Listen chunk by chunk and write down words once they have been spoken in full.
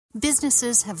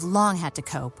Businesses have long had to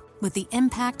cope with the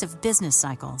impact of business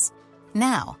cycles.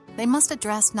 Now, they must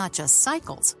address not just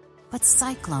cycles, but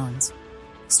cyclones.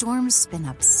 Storms spin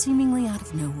up seemingly out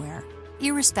of nowhere,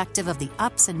 irrespective of the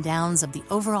ups and downs of the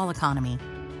overall economy.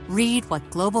 Read what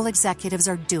global executives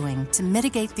are doing to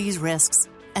mitigate these risks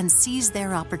and seize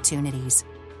their opportunities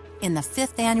in the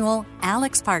 5th Annual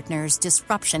AlixPartners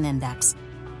Disruption Index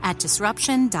at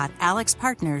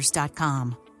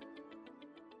disruption.alixpartners.com.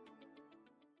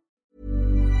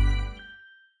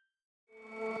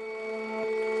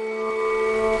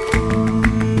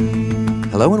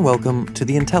 Hello and welcome to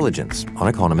The Intelligence on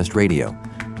Economist Radio.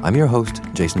 I'm your host,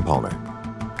 Jason Palmer.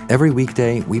 Every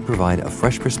weekday, we provide a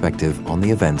fresh perspective on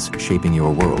the events shaping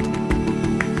your world.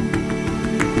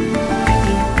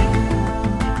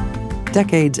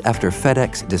 Decades after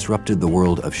FedEx disrupted the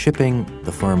world of shipping,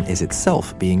 the firm is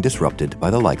itself being disrupted by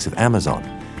the likes of Amazon.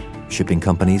 Shipping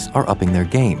companies are upping their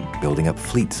game, building up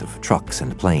fleets of trucks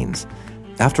and planes.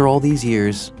 After all these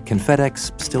years, can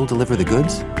FedEx still deliver the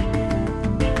goods?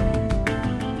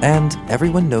 And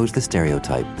everyone knows the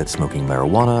stereotype that smoking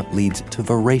marijuana leads to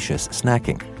voracious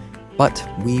snacking. But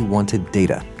we wanted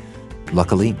data.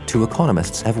 Luckily, 2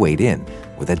 economists have weighed in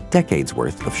with a decade's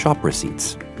worth of shop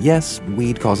receipts. Yes,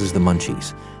 weed causes the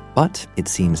munchies, but it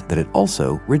seems that it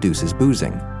also reduces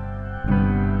boozing.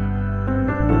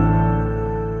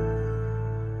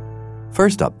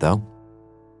 First up, though,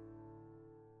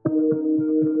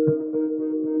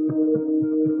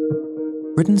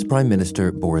 Britain's Prime Minister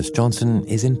Boris Johnson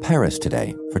is in Paris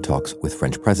today for talks with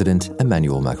French President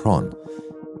Emmanuel Macron.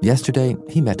 Yesterday,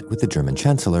 he met with the German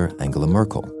Chancellor Angela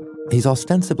Merkel. He's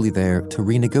ostensibly there to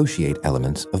renegotiate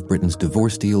elements of Britain's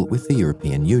divorce deal with the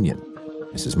European Union.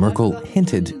 Mrs. Merkel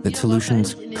hinted that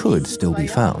solutions could still be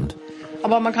found.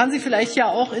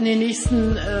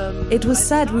 It was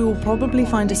said we will probably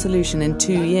find a solution in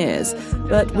 2 years,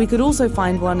 but we could also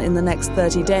find one in the next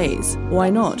 30 days.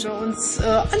 Why not?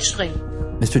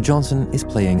 Mr. Johnson is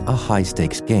playing a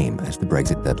high-stakes game as the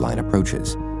Brexit deadline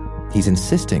approaches. He's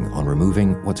insisting on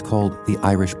removing what's called the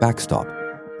Irish backstop,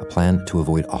 a plan to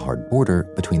avoid a hard border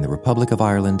between the Republic of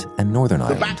Ireland and Northern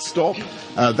Ireland. The backstop,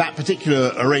 that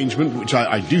particular arrangement, which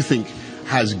I do think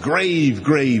has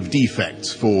grave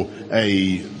defects for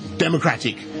a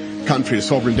democratic country, a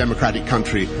sovereign democratic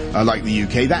country like the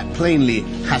UK, that plainly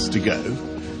has to go.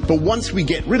 But once we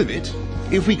get rid of it,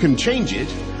 if we can change it,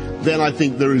 then I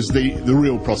think there is the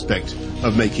real prospect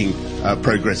of making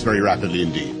progress very rapidly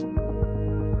indeed.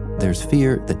 There's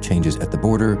fear that changes at the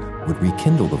border would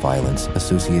rekindle the violence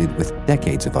associated with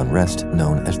decades of unrest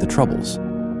known as the Troubles.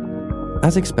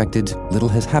 As expected, little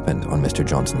has happened on Mr.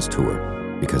 Johnson's tour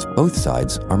because both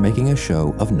sides are making a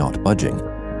show of not budging.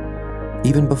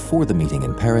 Even before the meeting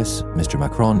in Paris, Mr.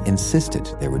 Macron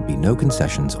insisted there would be no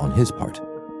concessions on his part.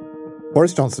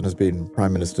 Boris Johnson has been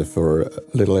Prime Minister for a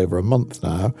little over a month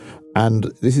now, and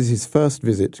this is his first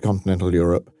visit to continental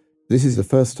Europe. This is the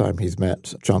first time he's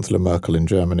met Chancellor Merkel in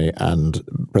Germany and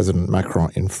President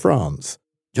Macron in France.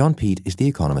 John Peet is The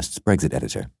Economist's Brexit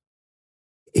editor.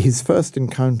 His first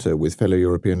encounter with fellow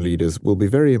European leaders will be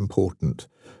very important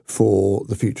for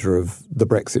the future of the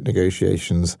Brexit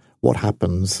negotiations, what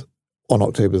happens on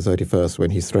October 31st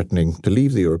when he's threatening to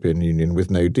leave the European Union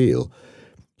with no deal.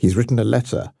 He's written a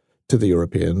letter to the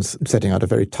Europeans setting out a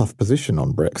very tough position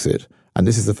on Brexit, and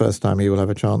this is the first time he will have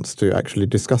a chance to actually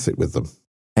discuss it with them.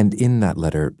 And in that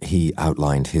letter, he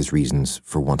outlined his reasons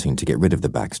for wanting to get rid of the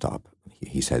backstop.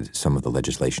 He said some of the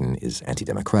legislation is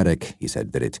anti-democratic. He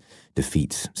said that it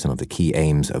defeats some of the key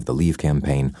aims of the Leave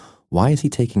campaign. Why is he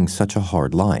taking such a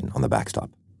hard line on the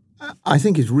backstop? I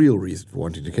think his real reason for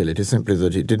wanting to kill it is simply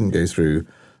that it didn't go through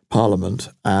Parliament,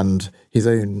 and his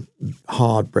own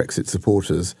hard Brexit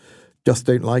supporters just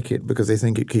don't like it because they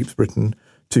think it keeps Britain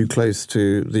too close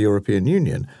to the European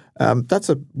Union. That's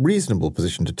a reasonable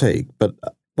position to take, but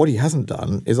what he hasn't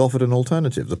done is offered an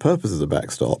alternative. The purpose of the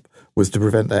backstop was to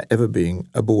prevent there ever being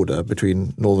a border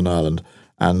between Northern Ireland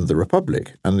and the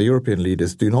Republic, and the European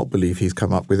leaders do not believe he's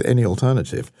come up with any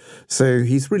alternative. So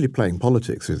he's really playing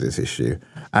politics with this issue,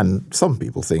 and some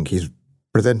people think he's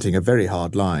presenting a very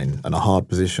hard line and a hard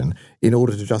position in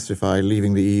order to justify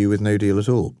leaving the EU with no deal at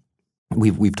all.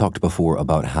 We've talked before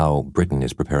about how Britain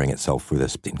is preparing itself for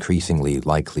this increasingly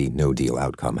likely no-deal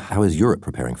outcome. How is Europe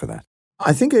preparing for that?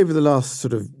 I think over the last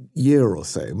sort of year or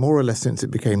so, more or less since it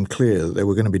became clear that there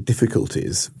were going to be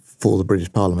difficulties for the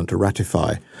British Parliament to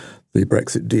ratify the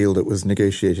Brexit deal that was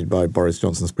negotiated by Boris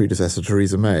Johnson's predecessor,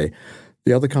 Theresa May,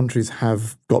 the other countries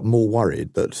have got more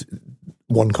worried that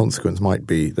one consequence might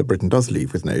be that Britain does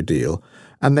leave with no deal.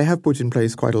 And they have put in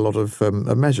place quite a lot of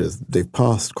measures. They've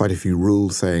passed quite a few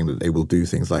rules saying that they will do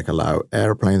things like allow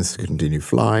airplanes to continue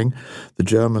flying. The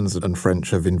Germans and French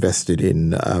have invested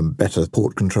in better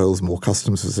port controls, more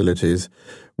customs facilities,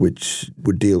 which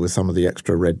would deal with some of the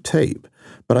extra red tape.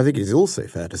 But I think it's also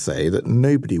fair to say that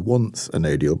nobody wants a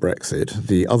no-deal Brexit.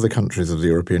 The other countries of the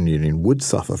European Union would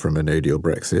suffer from a no-deal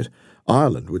Brexit.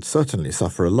 Ireland would certainly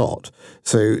suffer a lot.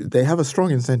 So they have a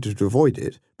strong incentive to avoid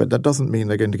it, but that doesn't mean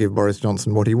they're going to give Boris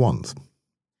Johnson what he wants.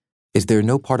 Is there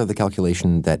no part of the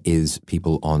calculation that is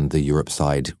people on the Europe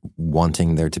side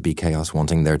wanting there to be chaos,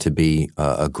 wanting there to be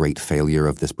a great failure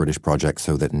of this British project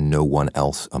so that no one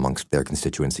else amongst their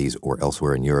constituencies or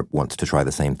elsewhere in Europe wants to try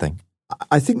the same thing?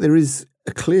 I think there is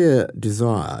a clear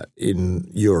desire in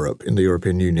Europe, in the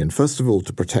European Union, first of all,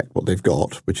 to protect what they've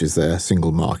got, which is their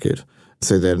single market.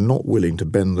 So they're not willing to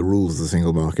bend the rules of the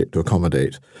single market to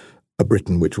accommodate a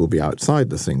Britain which will be outside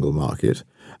the single market.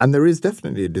 And there is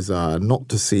definitely a desire not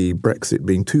to see Brexit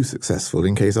being too successful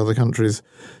in case other countries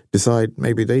decide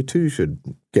maybe they too should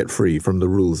get free from the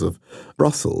rules of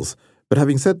Brussels. But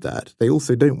having said that, they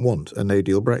also don't want a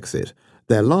no-deal Brexit.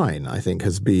 Their line, I think,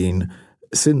 has been,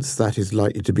 since that is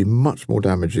likely to be much more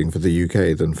damaging for the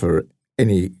UK than for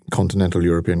any continental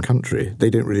European country, they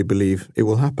don't really believe it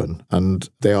will happen. And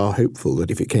they are hopeful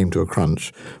that if it came to a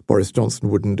crunch, Boris Johnson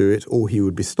wouldn't do it, or he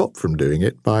would be stopped from doing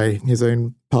it by his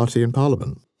own party in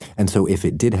Parliament. And so if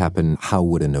it did happen, how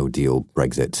would a no-deal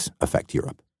Brexit affect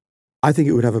Europe? I think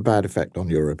it would have a bad effect on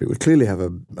Europe. It would clearly have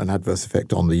an adverse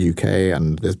effect on the UK,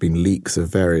 and there's been leaks of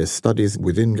various studies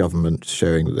within government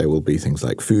showing that there will be things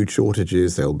like food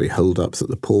shortages, there will be hold-ups at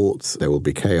the ports, there will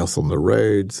be chaos on the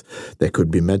roads, there could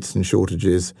be medicine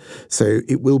shortages. So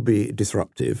it will be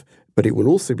disruptive, but it will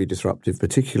also be disruptive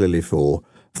particularly for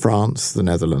France, the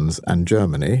Netherlands and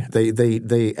Germany.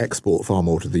 They export far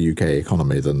more to the UK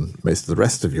economy than most of the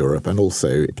rest of Europe, and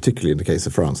also, particularly in the case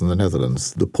of France and the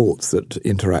Netherlands, the ports that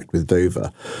interact with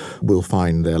Dover will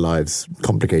find their lives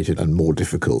complicated and more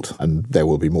difficult, and there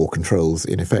will be more controls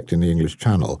in effect in the English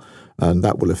Channel, and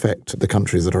that will affect the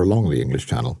countries that are along the English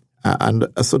Channel. And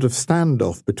a sort of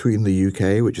standoff between the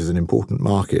UK, which is an important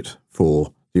market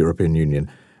for the European Union,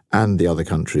 and the other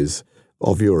countries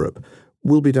of Europe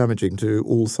will be damaging to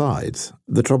all sides.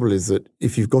 The trouble is that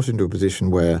if you've got into a position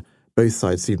where both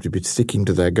sides seem to be sticking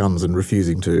to their guns and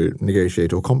refusing to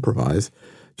negotiate or compromise,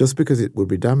 just because it will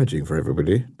be damaging for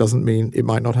everybody doesn't mean it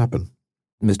might not happen.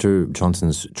 Mr.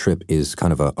 Johnson's trip is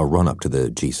kind of a run-up to the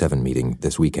G7 meeting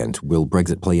this weekend. Will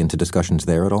Brexit play into discussions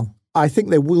there at all? I think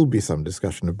there will be some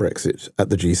discussion of Brexit at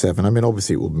the G7. I mean,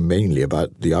 obviously it will be mainly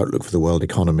about the outlook for the world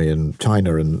economy and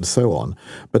China and so on.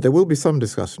 But there will be some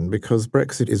discussion because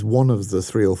Brexit is one of the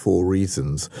 3 or 4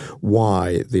 reasons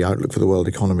why the outlook for the world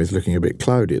economy is looking a bit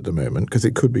cloudy at the moment, because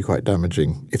it could be quite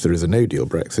damaging if there is a no-deal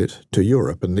Brexit to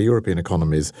Europe. And the European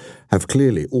economies have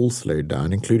clearly all slowed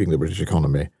down, including the British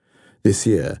economy, this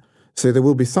year. So there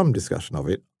will be some discussion of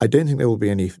it. I don't think there will be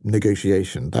any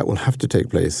negotiation. That will have to take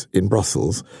place in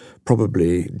Brussels,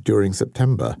 probably during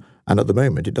September. And at the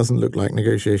moment, it doesn't look like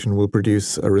negotiation will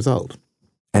produce a result.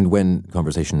 And when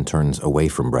conversation turns away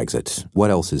from Brexit,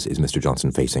 what else is Mr.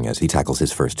 Johnson facing as he tackles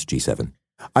his first G7?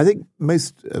 I think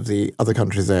most of the other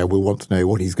countries there will want to know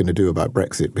what he's going to do about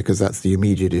Brexit, because that's the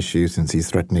immediate issue since he's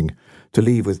threatening to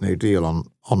leave with no deal on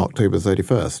October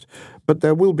 31st. But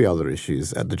there will be other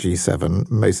issues at the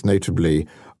G7, most notably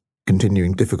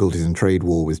continuing difficulties in trade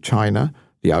war with China,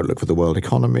 the outlook for the world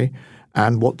economy,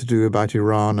 and what to do about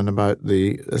Iran and about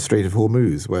the Strait of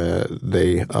Hormuz, where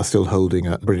they are still holding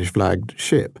a British-flagged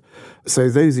ship. So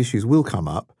those issues will come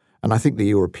up. And I think the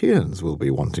Europeans will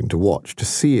be wanting to watch to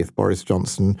see if Boris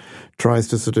Johnson tries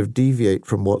to sort of deviate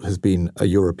from what has been a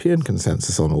European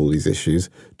consensus on all these issues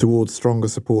towards stronger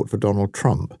support for Donald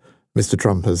Trump. Mr.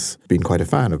 Trump has been quite a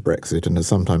fan of Brexit and has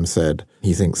sometimes said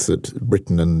he thinks that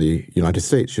Britain and the United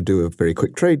States should do a very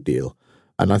quick trade deal.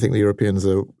 And I think the Europeans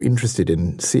are interested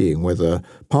in seeing whether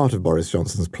part of Boris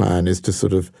Johnson's plan is to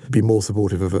sort of be more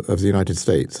supportive of the United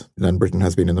States than Britain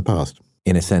has been in the past.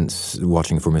 In a sense,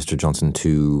 watching for Mr. Johnson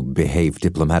to behave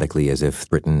diplomatically as if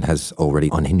Britain has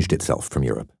already unhinged itself from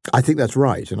Europe. I think that's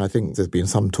right, and I think there's been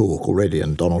some talk already,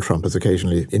 and Donald Trump has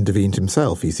occasionally intervened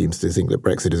himself. He seems to think that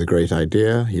Brexit is a great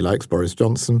idea. He likes Boris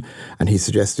Johnson, and he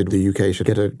suggested the UK should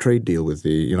get a trade deal with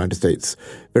the United States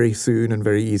very soon and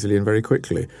very easily and very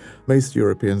quickly. Most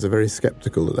Europeans are very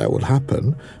sceptical that that will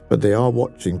happen, but they are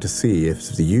watching to see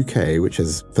if the UK, which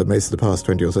has for most of the past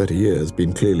 20 or 30 years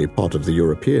been clearly part of the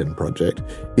European project,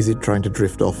 is it trying to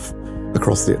drift off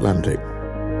across the Atlantic?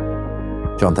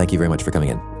 John, thank you very much for coming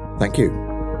in. Thank you.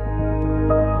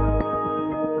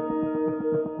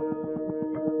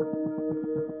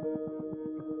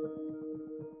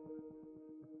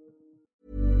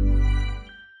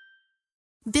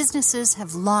 businesses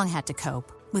have long had to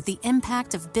cope with the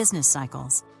impact of business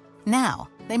cycles. Now,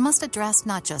 they must address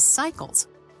not just cycles,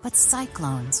 but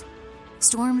cyclones.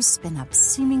 Storms spin up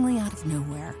seemingly out of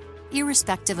nowhere,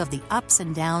 irrespective of the ups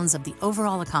and downs of the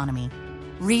overall economy.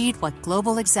 Read what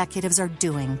global executives are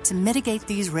doing to mitigate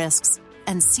these risks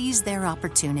and seize their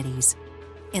opportunities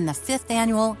in the 5th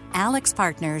Annual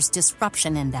AlixPartners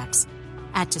Disruption Index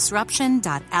at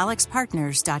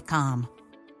disruption.alixpartners.com.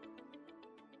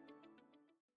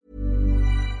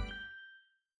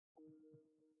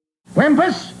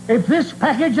 Wempus, if this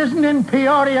package isn't in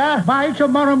Peoria by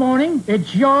tomorrow morning,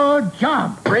 it's your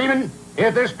job. Freeman,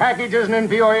 if this package isn't in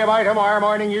Peoria by tomorrow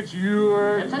morning, it's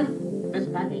yours. Listen, this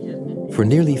package isn't in... For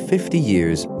nearly 50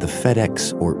 years, the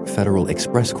FedEx, or Federal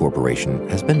Express Corporation,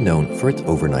 has been known for its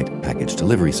overnight package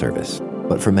delivery service.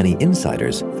 But for many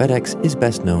insiders, FedEx is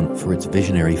best known for its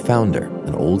visionary founder,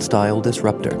 an old-style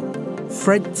disruptor.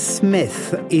 Fred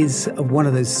Smith is one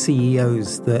of those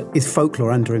CEOs that is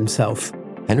folklore unto himself.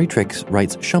 Henry Trix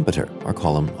writes Schumpeter, our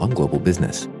column on global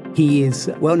business. He is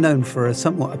well known for a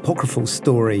somewhat apocryphal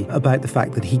story about the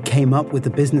fact that he came up with the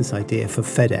business idea for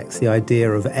FedEx, the idea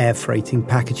of air freighting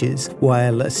packages,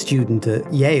 while a student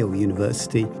at Yale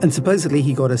University. And supposedly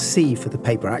he got a C for the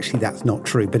paper. Actually, that's not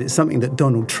true, but it's something that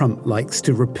Donald Trump likes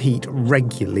to repeat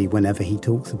regularly whenever he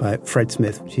talks about Fred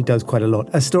Smith, which he does quite a lot.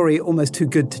 A story almost too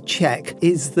good to check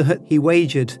is that he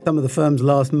wagered some of the firm's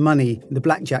last money in the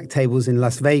blackjack tables in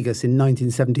Las Vegas in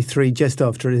 1973, just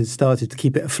after it had started to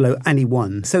keep it afloat, and he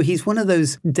won. So he's one of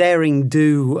those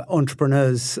daring-do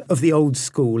entrepreneurs of the old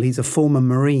school. He's a former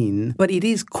Marine, but it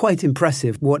is quite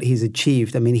impressive what he's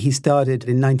achieved. I mean, he started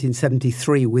in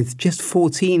 1973 with just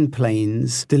 14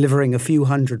 planes delivering a few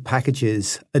hundred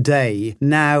packages a day.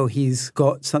 Now he's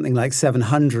got something like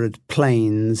 700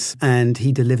 planes and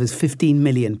he delivers 15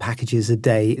 million packages a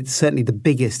day. It's certainly the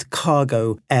biggest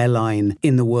cargo airline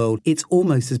in the world. It's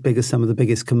almost as big as some of the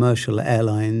biggest commercial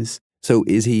airlines. So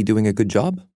is he doing a good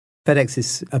job? FedEx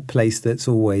is a place that's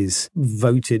always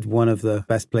voted one of the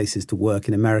best places to work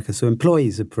in America, so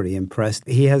employees are pretty impressed.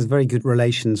 He has very good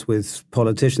relations with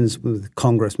politicians, with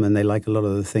congressmen. They like a lot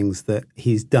of the things that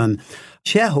he's done.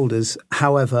 Shareholders,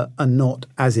 however, are not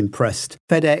as impressed.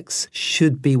 FedEx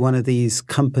should be one of these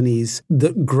companies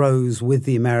that grows with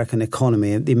the American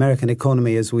economy. The American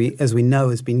economy, as we know,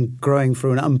 has been growing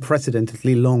through an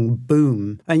unprecedentedly long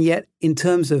boom. And yet, in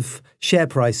terms of share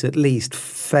price at least,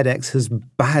 FedEx has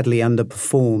badly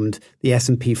underperformed the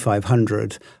S&P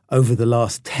 500 over the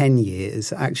last 10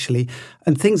 years, actually.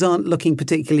 And things aren't looking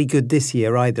particularly good this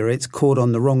year either. It's caught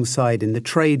on the wrong side in the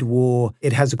trade war.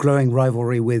 It has a growing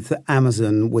rivalry with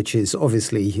Amazon, which is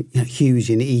obviously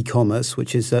huge in e-commerce,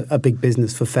 which is a big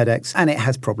business for FedEx. And it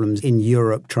has problems in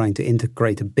Europe trying to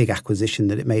integrate a big acquisition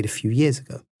that it made a few years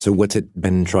ago. So what's it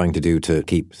been trying to do to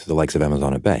keep the likes of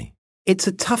Amazon at bay? It's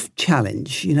a tough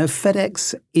challenge. You know,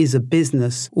 FedEx is a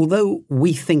business, although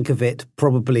we think of it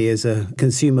probably as a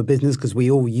consumer business because we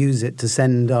all use it to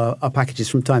send our packages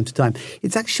from time to time.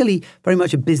 It's actually very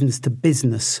much a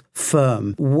business-to-business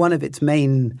firm. One of its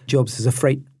main jobs as a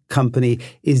freight company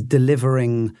is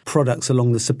delivering products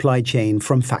along the supply chain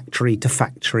from factory to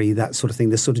factory, that sort of thing.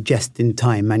 The sort of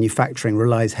just-in-time manufacturing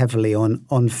relies heavily on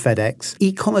FedEx.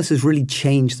 E-commerce has really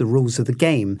changed the rules of the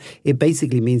game. It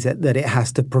basically means that it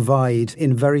has to provide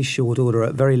in very short order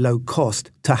at very low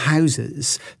cost to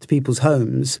houses, to people's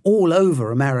homes all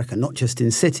over America, not just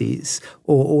in cities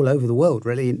or all over the world,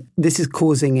 really. This is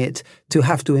causing it to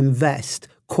have to invest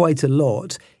quite a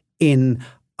lot in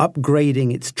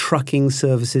upgrading its trucking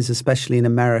services, especially in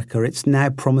America. It's now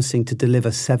promising to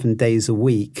deliver 7 days a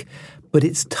week. But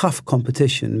it's tough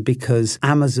competition because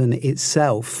Amazon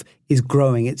itself is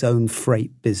growing its own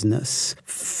freight business.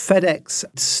 FedEx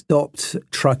stopped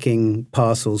trucking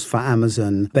parcels for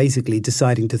Amazon, basically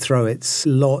deciding to throw its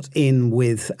lot in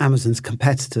with Amazon's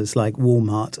competitors like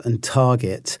Walmart and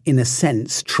Target, in a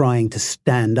sense trying to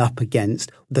stand up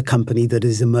against the company that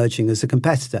is emerging as a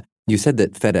competitor. You said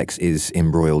that FedEx is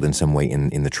embroiled in some way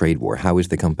in the trade war. How is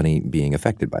the company being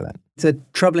affected by that? It's a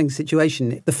troubling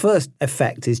situation. The first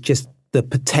effect is just the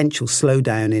potential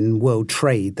slowdown in world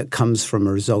trade that comes from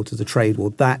a result of the trade war.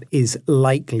 That is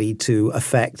likely to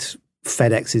affect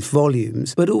FedEx's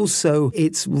volumes, but also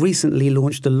it's recently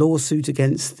launched a lawsuit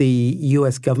against the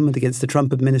US government, against the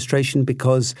Trump administration,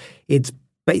 because it's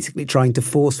basically trying to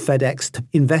force FedEx to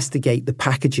investigate the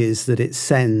packages that it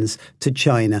sends to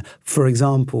China. For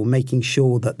example, making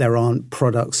sure that there aren't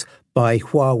products by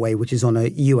Huawei, which is on a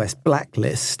US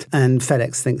blacklist. And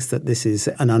FedEx thinks that this is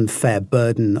an unfair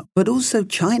burden. But also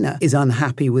China is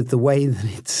unhappy with the way that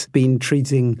it's been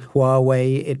treating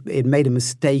Huawei. It made a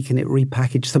mistake and it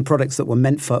repackaged some products that were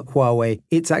meant for Huawei.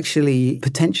 It's actually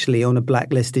potentially on a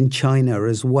blacklist in China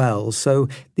as well. So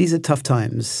these are tough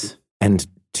times. And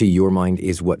to your mind,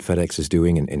 is what FedEx is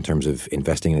doing in terms of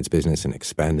investing in its business and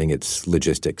expanding its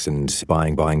logistics and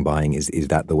buying, is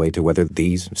that the way to weather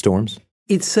these storms?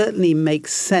 It certainly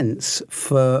makes sense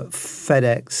for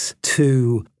FedEx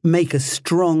to make a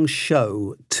strong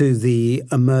show to the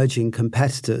emerging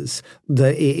competitors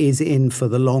that it is in for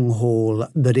the long haul,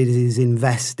 that it is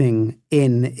investing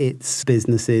in its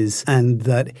businesses, and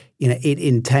that it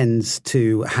intends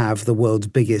to have the world's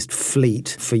biggest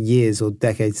fleet for years or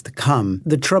decades to come.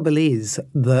 The trouble is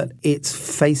that it's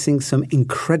facing some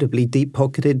incredibly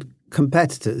deep-pocketed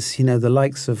competitors, the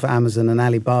likes of Amazon and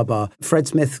Alibaba. Fred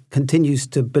Smith continues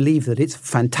to believe that it's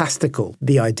fantastical,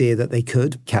 the idea that they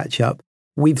could catch up.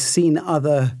 We've seen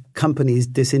other companies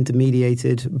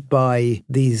disintermediated by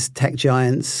these tech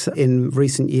giants in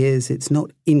recent years. It's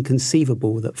not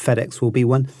inconceivable that FedEx will be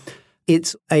one.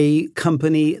 It's a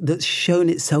company that's shown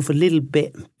itself a little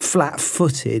bit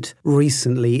flat-footed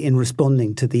recently in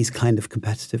responding to these kind of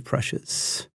competitive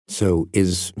pressures. So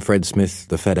is Fred Smith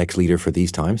the FedEx leader for these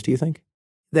times, do you think?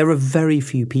 There are very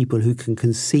few people who can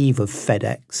conceive of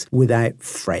FedEx without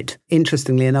Fred.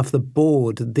 Interestingly enough, the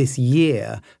board this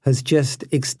year has just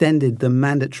extended the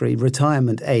mandatory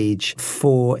retirement age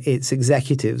for its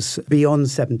executives beyond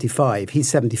 75. He's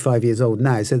 75 years old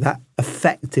now, so that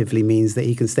effectively means that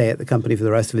he can stay at the company for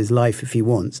the rest of his life if he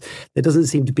wants. There doesn't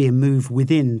seem to be a move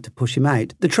within to push him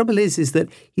out. The trouble is that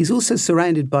he's also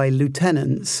surrounded by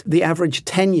lieutenants. The average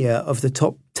tenure of the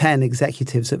top 10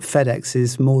 executives at FedEx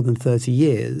is more than 30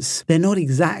 years. They're not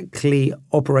exactly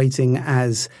operating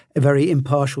as a very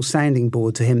impartial sounding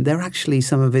board to him. They're actually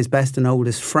some of his best and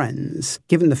oldest friends.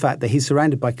 Given the fact that he's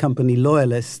surrounded by company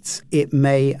loyalists, it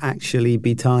may actually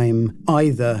be time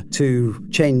either to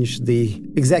change the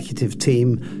executive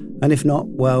team, and if not,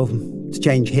 well, to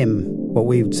change him, what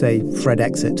we would say Fred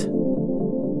exit.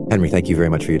 Henry, thank you very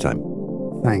much for your time.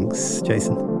 Thanks,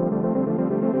 Jason.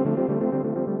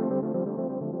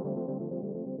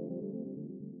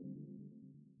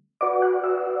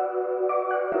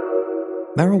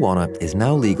 Marijuana is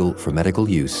now legal for medical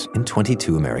use in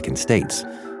 22 American states.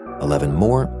 11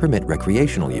 more permit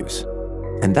recreational use.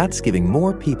 And that's giving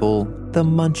more people the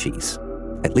munchies,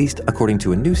 at least according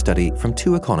to a new study from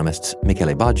two economists,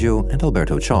 Michele Baggio and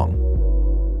Alberto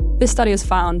Chong. This study has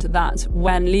found that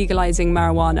when legalizing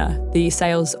marijuana, the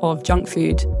sales of junk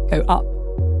food go up.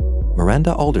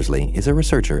 Miranda Aldersley is a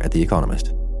researcher at The Economist.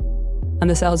 And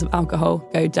the sales of alcohol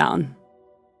go down.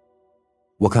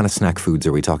 What kind of snack foods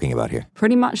are we talking about here?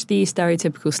 Pretty much the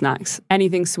stereotypical snacks.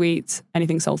 Anything sweet,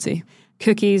 anything salty.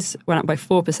 Cookies went up by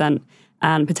 4%,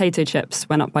 and potato chips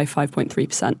went up by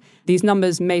 5.3%. These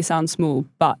numbers may sound small,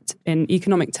 but in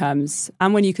economic terms,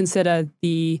 and when you consider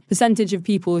the percentage of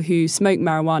people who smoke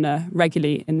marijuana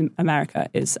regularly in America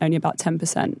is only about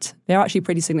 10%, they're actually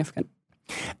pretty significant.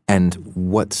 And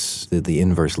what's the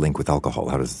inverse link with alcohol?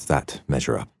 How does that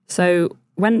measure up? So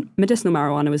when medicinal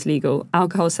marijuana was legal,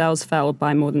 alcohol sales fell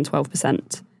by more than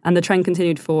 12%, and the trend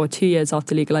continued for 2 years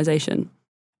after legalization.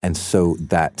 And so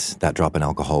that drop in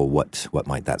alcohol, what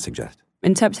might that suggest?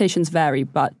 Interpretations vary,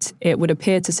 but it would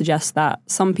appear to suggest that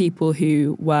some people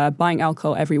who were buying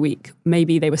alcohol every week,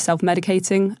 maybe they were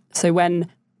self-medicating. So when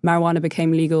marijuana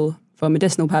became legal for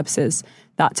medicinal purposes,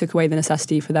 that took away the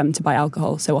necessity for them to buy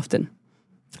alcohol so often.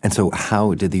 And so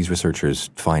how did these researchers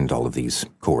find all of these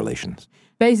correlations?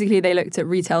 Basically, they looked at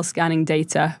retail scanning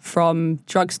data from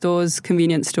drugstores,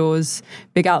 convenience stores,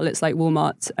 big outlets like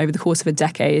Walmart over the course of a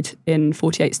decade in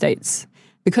 48 states.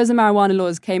 Because the marijuana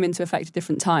laws came into effect at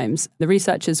different times, the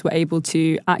researchers were able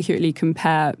to accurately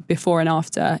compare before and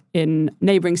after in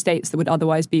neighbouring states that would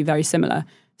otherwise be very similar.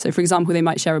 So, for example, they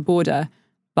might share a border,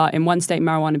 but in one state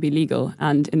marijuana would be legal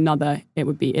and in another it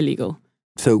would be illegal.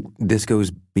 So this goes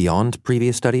beyond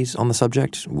previous studies on the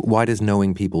subject? Why does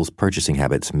knowing people's purchasing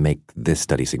habits make this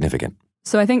study significant?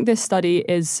 So I think this study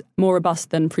is more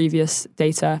robust than previous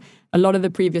data. A lot of the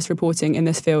previous reporting in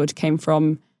this field came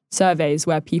from surveys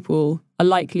where people are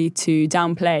likely to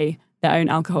downplay their own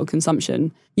alcohol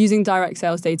consumption. Using direct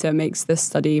sales data makes this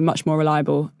study much more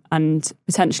reliable and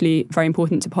potentially very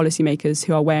important to policymakers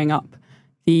who are weighing up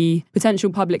the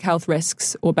potential public health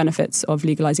risks or benefits of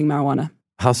legalizing marijuana.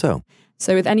 How so?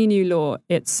 So with any new law,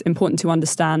 it's important to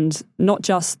understand not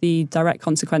just the direct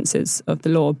consequences of the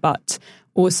law, but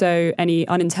also any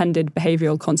unintended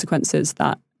behavioural consequences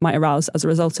that might arouse as a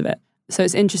result of it. So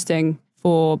it's interesting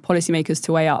for policymakers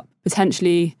to weigh up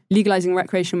potentially legalizing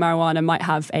recreational marijuana might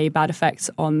have a bad effect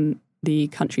on the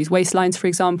country's waistlines, for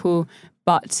example.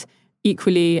 But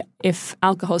equally, if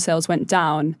alcohol sales went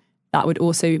down, that would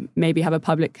also maybe have a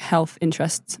public health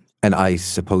interest. And I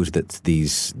suppose that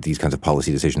these kinds of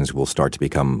policy decisions will start to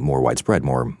become more widespread,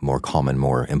 more common,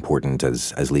 more important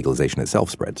as legalization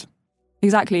itself spreads.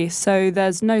 Exactly. So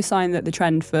there's no sign that the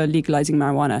trend for legalizing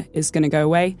marijuana is going to go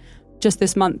away. Just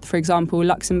this month, for example,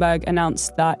 Luxembourg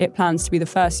announced that it plans to be the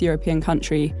first European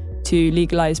country to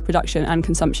legalize production and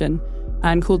consumption,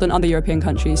 and called on other European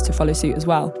countries to follow suit as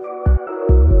well.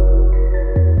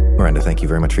 Miranda, thank you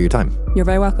very much for your time. You're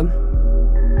very welcome.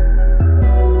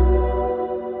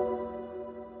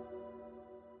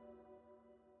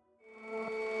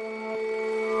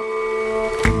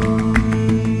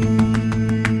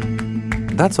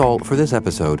 That's all for this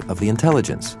episode of The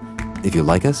Intelligence. If you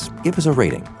like us, give us a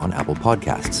rating on Apple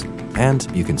Podcasts. And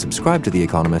you can subscribe to The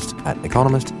Economist at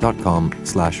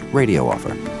economist.com/radio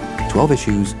offer. 12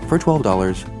 issues for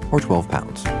 $12 or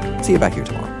 £12. See you back here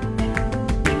tomorrow.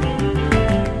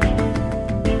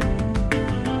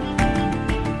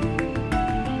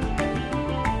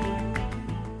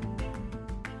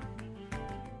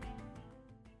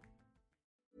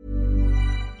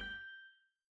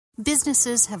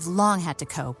 Businesses have long had to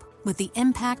cope with the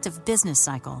impact of business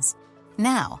cycles.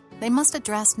 Now, they must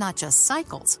address not just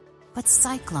cycles, but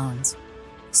cyclones.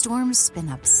 Storms spin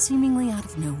up seemingly out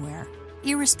of nowhere,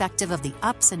 irrespective of the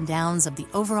ups and downs of the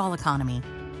overall economy.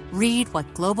 Read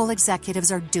what global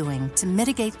executives are doing to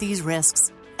mitigate these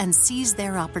risks and seize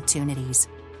their opportunities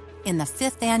in the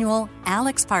 5th annual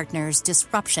AlixPartners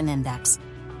Disruption Index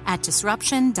at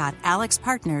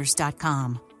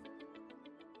disruption.alixpartners.com.